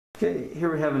Okay,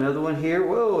 here we have another one here.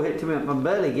 Whoa, hit my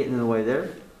belly getting in the way there.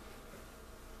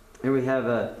 Here we have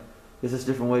this is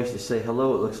different ways to say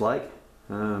hello, it looks like.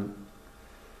 The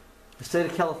state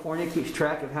of California keeps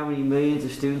track of how many millions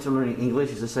of students are learning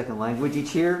English as a second language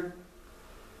each year.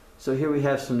 So here we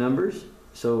have some numbers.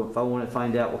 So if I want to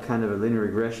find out what kind of a linear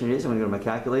regression it is, I'm going to go to my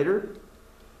calculator.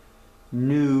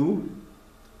 New.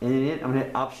 And in it, I'm going to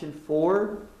hit option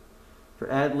 4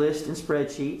 for add list and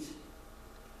spreadsheets.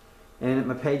 And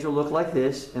my page will look like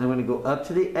this. And I'm going to go up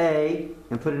to the A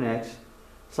and put an X.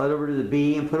 Slide over to the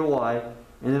B and put a Y.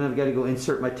 And then I've got to go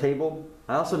insert my table.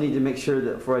 I also need to make sure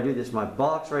that before I do this, my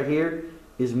box right here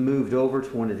is moved over to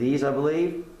one of these, I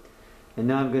believe. And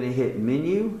now I'm going to hit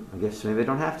menu. I guess maybe I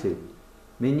don't have to.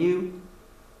 Menu,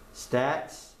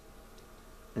 stats,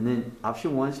 and then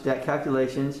option 1, stat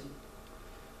calculations.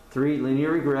 3,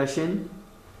 linear regression.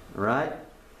 All right.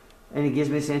 And it gives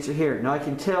me this answer here. Now I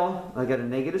can tell I got a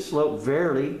negative slope,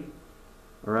 verily.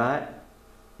 All right.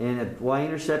 And a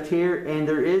y-intercept here. And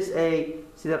there is a,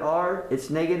 see that R? It's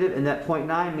negative, and that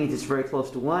 0.9 means it's very close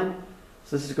to 1.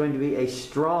 So this is going to be a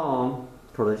strong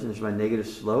correlation. There's my negative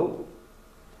slope.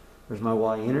 There's my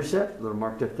y-intercept, a little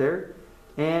marked up there.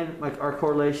 And my R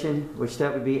correlation, which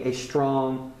that would be a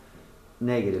strong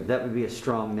negative. That would be a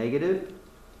strong negative.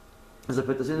 As I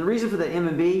put this in. The reason for the M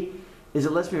and B is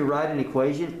it lets me write an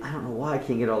equation. I don't know why I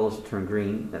can't get all those to turn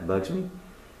green. That bugs me.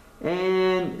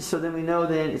 And so then we know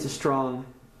then it's a strong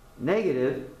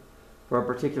negative for our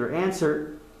particular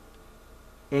answer.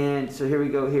 And so here we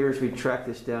go. Here as we track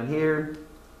this down here.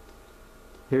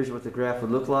 Here's what the graph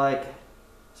would look like.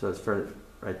 So it's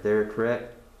right there,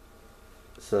 correct?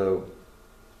 So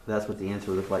that's what the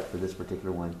answer would look like for this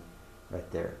particular one right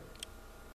there.